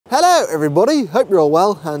Hello everybody, hope you're all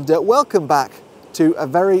well and welcome back to a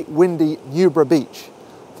very windy Newborough beach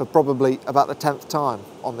for probably about the 10th time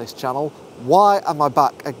on this channel. Why am I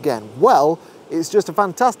back again? Well, it's just a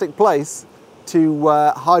fantastic place to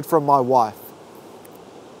hide from my wife.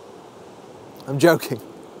 I'm joking.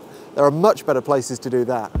 There are much better places to do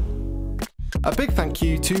that. A big thank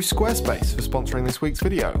you to Squarespace for sponsoring this week's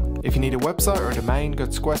video. If you need a website or a domain, go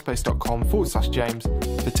to squarespace.com/James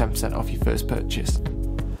for 10% off your first purchase.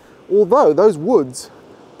 Although those woods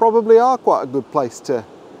probably are quite a good place to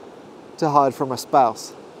hide from a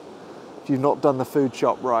spouse if you've not done the food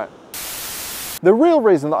shop right. The real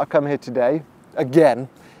reason that I've come here today, again,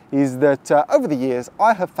 is that over the years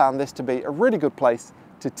I have found this to be a really good place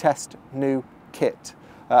to test new kit.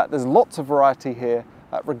 There's lots of variety here,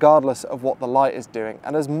 regardless of what the light is doing,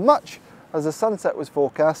 and as much as the sunset was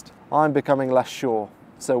forecast, I'm becoming less sure,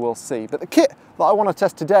 so we'll see. But the kit that I want to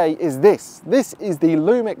test today is this. This is the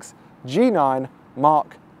Lumix G9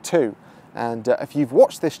 Mark II, and if you've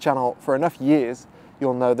watched this channel for enough years,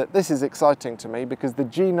 you'll know that this is exciting to me because the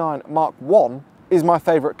G9 Mark I is my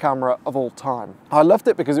favourite camera of all time. I loved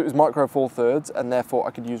it because it was micro four thirds and therefore I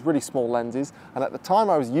could use really small lenses, and at the time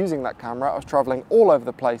I was using that camera I was travelling all over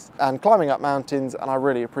the place and climbing up mountains, and I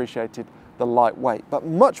really appreciated the lightweight. But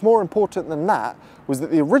much more important than that was that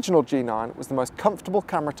the original G9 was the most comfortable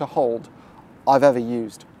camera to hold I've ever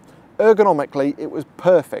used. Ergonomically it was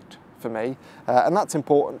perfect for me, and that's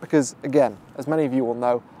important because, again, as many of you will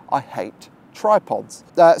know, I hate tripods.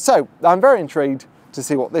 So I'm very intrigued to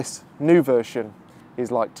see what this new version is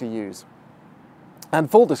like to use. And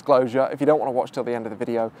full disclosure, if you don't want to watch till the end of the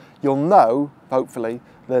video, you'll know, hopefully,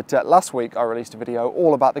 that last week I released a video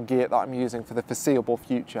all about the gear that I'm using for the foreseeable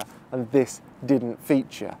future, and this didn't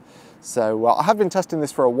feature. So I have been testing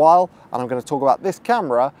this for a while, and I'm going to talk about this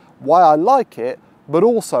camera, why I like it, but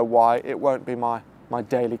also why it won't be my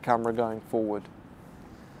daily camera going forward.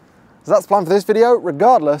 So that's the plan for this video,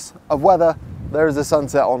 regardless of whether there is a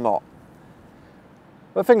sunset or not.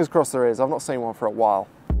 But fingers crossed there is. I've not seen one for a while.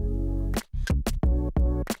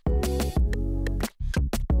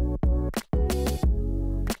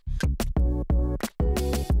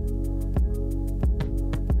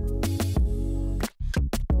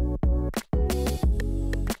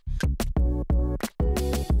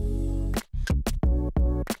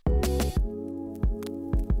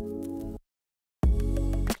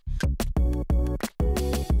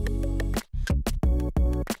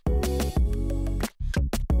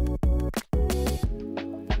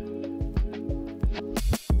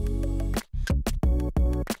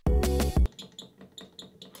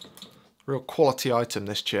 Real quality item,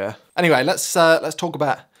 this chair. Anyway, let's talk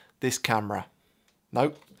about this camera.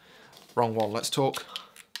 Nope, wrong one. Let's talk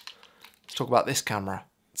about this camera.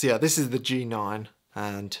 So yeah, this is the G9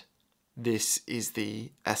 and this is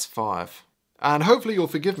the S5. And hopefully you'll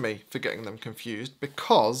forgive me for getting them confused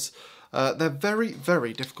because they're very,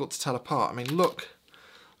 very difficult to tell apart. I mean, look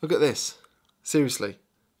at this. Seriously,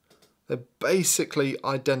 they're basically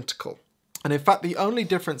identical. And in fact, the only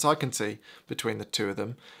difference I can see between the two of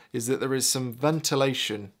them is that there is some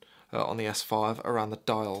ventilation on the S5 around the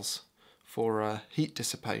dials for heat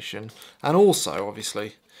dissipation. And also,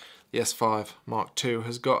 obviously, the S5 Mark II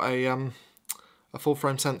has got a full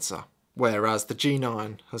frame sensor, whereas the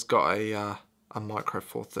G9 has got a micro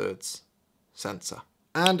four thirds sensor.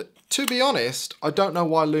 And to be honest, I don't know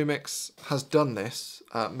why Lumix has done this.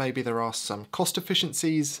 Maybe there are some cost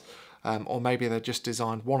efficiencies, or maybe they just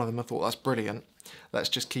designed one of them and thought that's brilliant, let's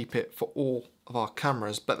just keep it for all of our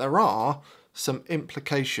cameras. But there are some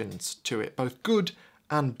implications to it, both good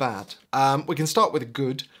and bad. We can start with the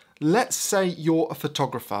good. Let's say you're a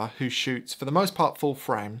photographer who shoots for the most part full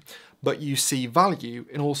frame, but you see value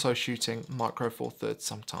in also shooting micro four thirds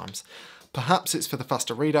sometimes. Perhaps it's for the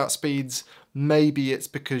faster readout speeds, maybe it's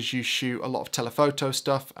because you shoot a lot of telephoto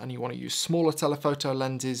stuff and you want to use smaller telephoto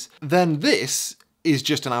lenses. Then this is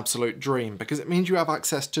just an absolute dream because it means you have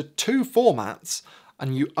access to two formats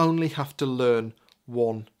and you only have to learn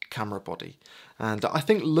one camera body. And I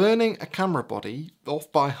think learning a camera body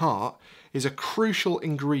off by heart is a crucial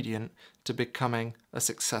ingredient to becoming a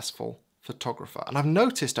successful photographer. And I've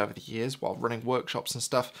noticed over the years while running workshops and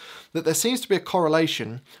stuff that there seems to be a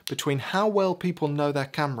correlation between how well people know their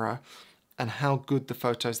camera and how good the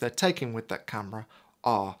photos they're taking with that camera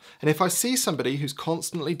are. And if I see somebody who's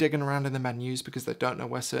constantly digging around in the menus because they don't know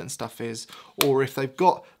where certain stuff is, or if they've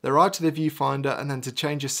got their eye to the viewfinder and then to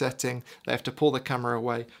change a setting they have to pull the camera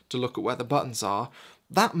away to look at where the buttons are,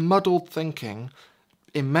 that muddled thinking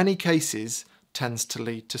in many cases tends to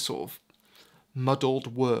lead to sort of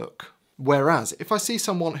muddled work. Whereas if I see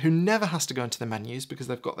someone who never has to go into the menus because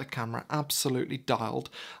they've got their camera absolutely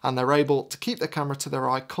dialed and they're able to keep their camera to their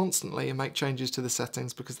eye constantly and make changes to the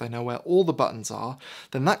settings because they know where all the buttons are,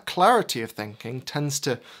 then that clarity of thinking tends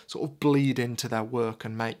to sort of bleed into their work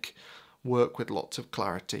and make work with lots of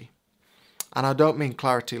clarity. And I don't mean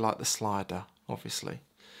clarity like the slider, obviously.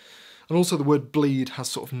 And also the word bleed has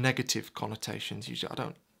sort of negative connotations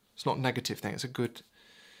usually. It's not a negative thing, it's a good...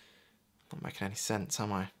 Not making any sense,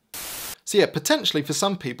 am I? So yeah, potentially for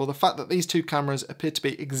some people, the fact that these two cameras appear to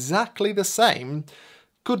be exactly the same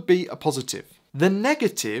could be a positive. The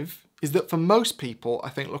negative is that for most people, I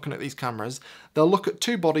think, looking at these cameras, they'll look at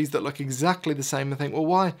two bodies that look exactly the same and think, well,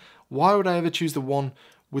 why would I ever choose the one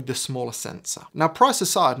with the smaller sensor? Now, price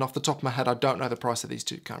aside, and off the top of my head, I don't know the price of these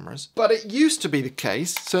two cameras, but it used to be the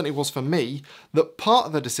case, certainly was for me, that part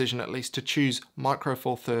of the decision, at least, to choose Micro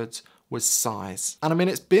Four Thirds was size. And I mean,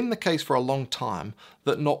 it's been the case for a long time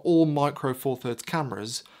that not all Micro Four Thirds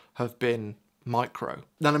cameras have been micro.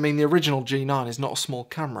 Then I mean, the original G9 is not a small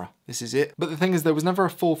camera, this is it. But the thing is, there was never a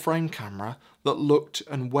full frame camera that looked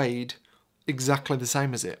and weighed exactly the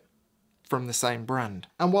same as it from the same brand.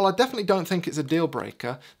 And while I definitely don't think it's a deal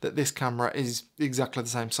breaker that this camera is exactly the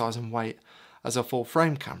same size and weight as a full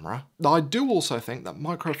frame camera, I do also think that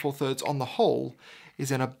Micro Four Thirds on the whole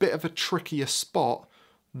is in a bit of a trickier spot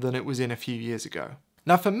than it was in a few years ago.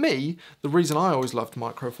 Now for me, the reason I always loved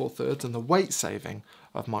Micro Four Thirds and the weight saving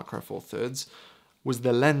of Micro Four Thirds was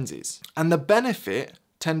the lenses. And the benefit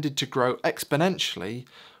tended to grow exponentially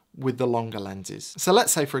with the longer lenses. So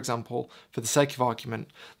let's say, for example, for the sake of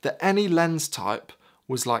argument, that any lens type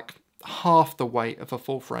was like half the weight of a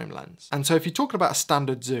full frame lens. And so if you're talking about a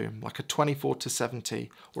standard zoom, like a 24-70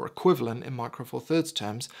 or equivalent in Micro Four Thirds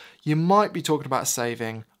terms, you might be talking about a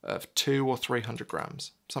saving of 200 or 300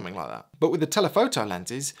 grams, something like that. But with the telephoto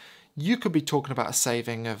lenses, you could be talking about a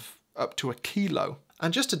saving of up to 1 kilo.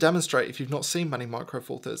 And just to demonstrate, if you've not seen many Micro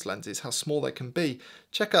Four Thirds lenses, how small they can be,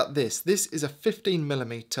 check out this. This is a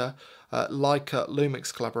 15mm Leica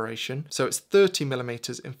Lumix collaboration, so it's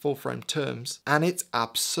 30mm in full frame terms, and it's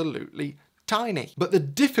absolutely tiny. But the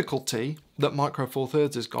difficulty that Micro Four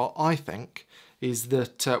Thirds has got, I think, is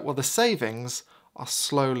that, well, the savings are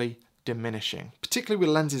slowly diminishing, particularly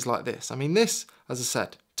with lenses like this. I mean, this, as I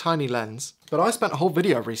said, tiny lens, but I spent a whole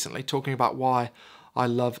video recently talking about why I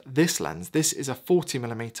love this lens. This is a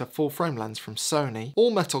 40mm full frame lens from Sony, all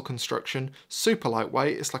metal construction, super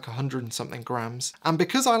lightweight, it's like 100 and something grams. And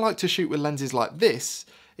because I like to shoot with lenses like this,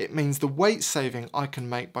 it means the weight saving I can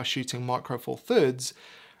make by shooting Micro Four Thirds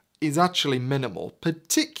is actually minimal,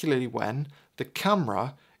 particularly when the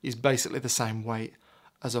camera is basically the same weight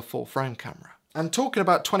as a full frame camera. And talking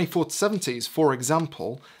about 24-70s, for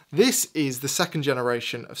example, this is the second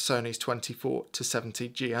generation of Sony's 24-70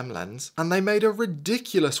 GM lens, and they made a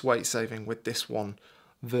ridiculous weight saving with this one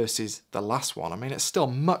versus the last one. I mean, it's still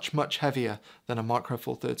much, much heavier than a Micro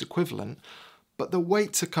Four Thirds equivalent, but the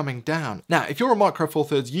weights are coming down. Now, if you're a Micro Four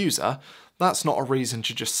Thirds user, that's not a reason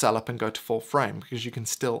to just sell up and go to full frame, because you can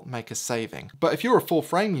still make a saving. But if you're a full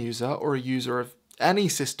frame user or a user of any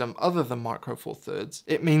system other than Micro Four Thirds,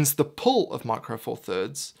 it means the pull of Micro Four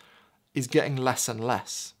Thirds is getting less and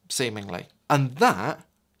less, seemingly. And that,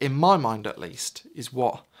 in my mind at least, is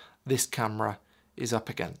what this camera is up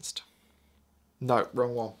against. No,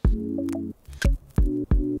 wrong one.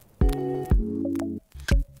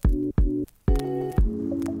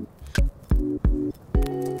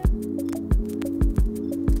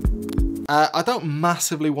 I don't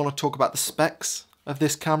massively want to talk about the specs of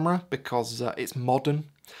this camera because it's modern,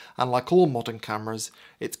 and like all modern cameras,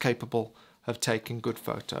 it's capable of taking good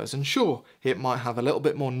photos. And sure, it might have a little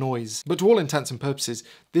bit more noise, but to all intents and purposes,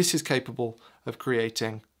 this is capable of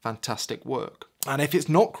creating fantastic work. And if it's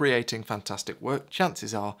not creating fantastic work,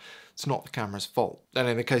 chances are it's not the camera's fault. And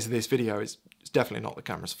in the case of this video, it's definitely not the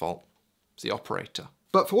camera's fault. It's the operator.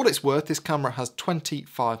 But for what it's worth, this camera has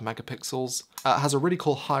 25 megapixels. It has a really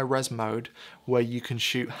cool high-res mode where you can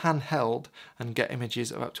shoot handheld and get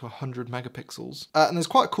images of up to 100 megapixels. And there's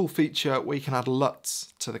quite a cool feature where you can add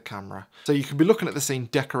LUTs to the camera. So you can be looking at the scene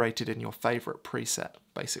decorated in your favorite preset,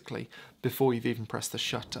 basically, before you've even pressed the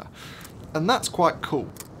shutter. And that's quite cool.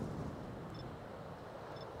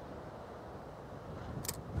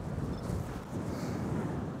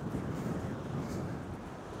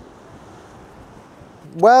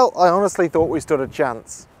 Well, I honestly thought we stood a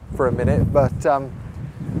chance for a minute, but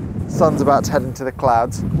sun's about to head into the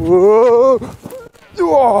clouds. Whoa!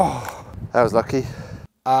 Oh, that was lucky.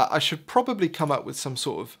 I should probably come up with some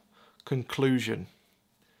sort of conclusion.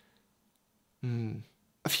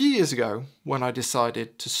 A few years ago, when I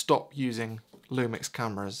decided to stop using Lumix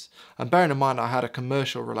cameras. And bearing in mind I had a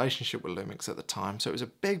commercial relationship with Lumix at the time, so it was a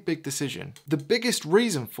big decision. The biggest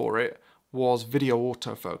reason for it was video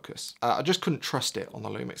autofocus. I just couldn't trust it on the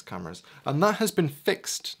Lumix cameras. And that has been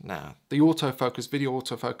fixed now. The autofocus, video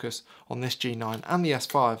autofocus on this G9 and the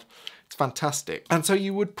S5, it's fantastic. And so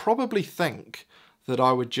you would probably think that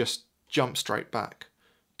I would just jump straight back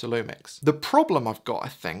to Lumix. The problem I've got, I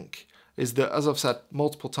think, is that, as I've said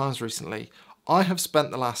multiple times recently, I have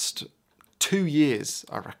spent the last 2 years,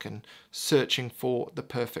 I reckon, searching for the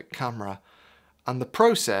perfect camera, and the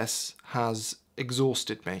process has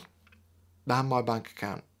exhausted me and my bank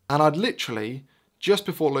account. And I'd literally, just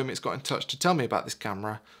before Lumix got in touch to tell me about this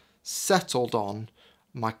camera, settled on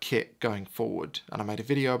my kit going forward. And I made a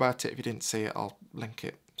video about it. If you didn't see it, I'll link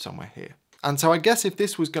it somewhere here. And so I guess if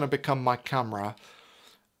this was going to become my camera,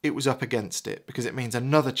 it was up against it, because it means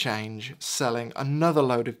another change, selling another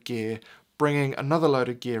load of gear, bringing another load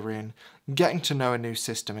of gear in, getting to know a new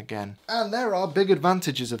system again. And there are big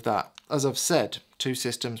advantages of that. As I've said, 2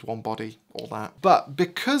 systems, 1 body, all that. But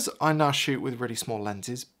because I now shoot with really small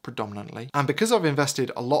lenses, predominantly, and because I've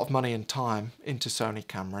invested a lot of money and time into Sony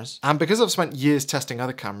cameras, and because I've spent years testing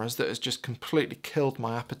other cameras, that has just completely killed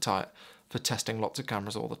my appetite for testing lots of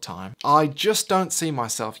cameras all the time, I just don't see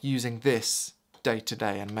myself using this day to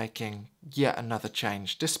day and making yet another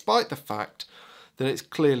change, despite the fact that it's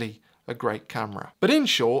clearly a great camera. But in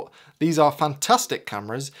short, these are fantastic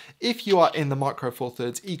cameras. If you are in the Micro Four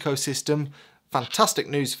Thirds ecosystem, fantastic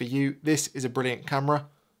news for you. This is a brilliant camera.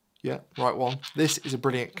 Yeah, right one. This is a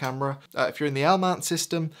brilliant camera. If you're in the L-mount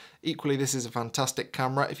system, equally this is a fantastic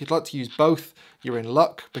camera. If you'd like to use both, you're in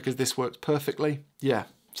luck, because this works perfectly. Yeah,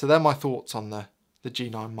 so they're my thoughts on the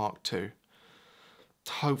G9 Mark II.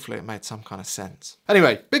 Hopefully it made some kind of sense.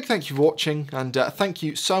 Anyway, big thank you for watching, and thank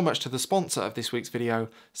you so much to the sponsor of this week's video,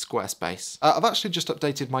 Squarespace. I've actually just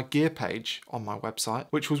updated my gear page on my website,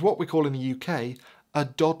 which was what we call in the UK a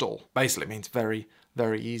doddle. Basically it means very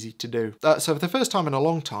easy to do. So for the first time in a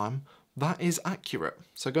long time, that is accurate.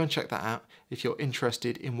 So go and check that out if you're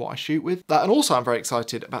interested in what I shoot with. And also I'm very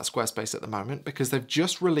excited about Squarespace at the moment, because they've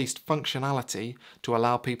just released functionality to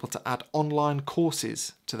allow people to add online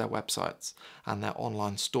courses to their websites and their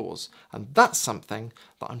online stores. And that's something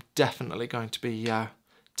that I'm definitely going to be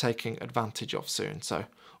taking advantage of soon. So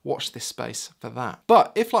watch this space for that.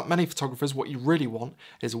 But if, like many photographers, what you really want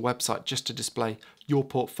is a website just to display your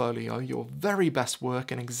portfolio, your very best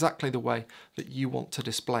work in exactly the way that you want to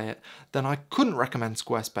display it, then I couldn't recommend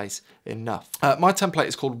Squarespace enough. My template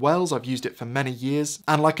is called Wells. I've used it for many years,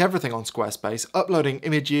 and like everything on Squarespace, uploading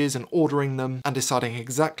images and ordering them and deciding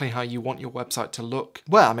exactly how you want your website to look,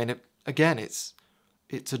 well, I mean, again, it's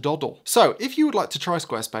a doddle. So if you would like to try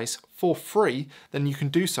Squarespace for free, then you can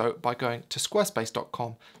do so by going to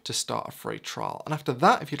squarespace.com to start a free trial. And after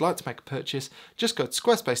that, if you'd like to make a purchase, just go to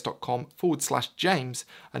squarespace.com/James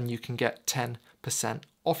and you can get 10%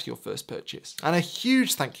 off your first purchase. And a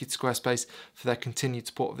huge thank you to Squarespace for their continued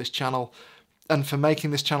support of this channel and for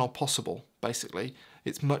making this channel possible, basically.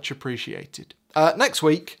 It's much appreciated. Next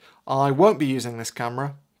week, I won't be using this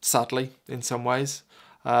camera, sadly, in some ways.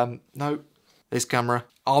 No. This camera.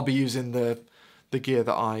 I'll be using the gear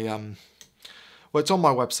that well, it's on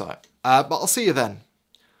my website. But I'll see you then,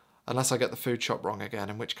 unless I get the food shop wrong again,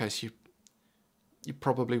 in which case you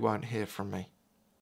probably won't hear from me.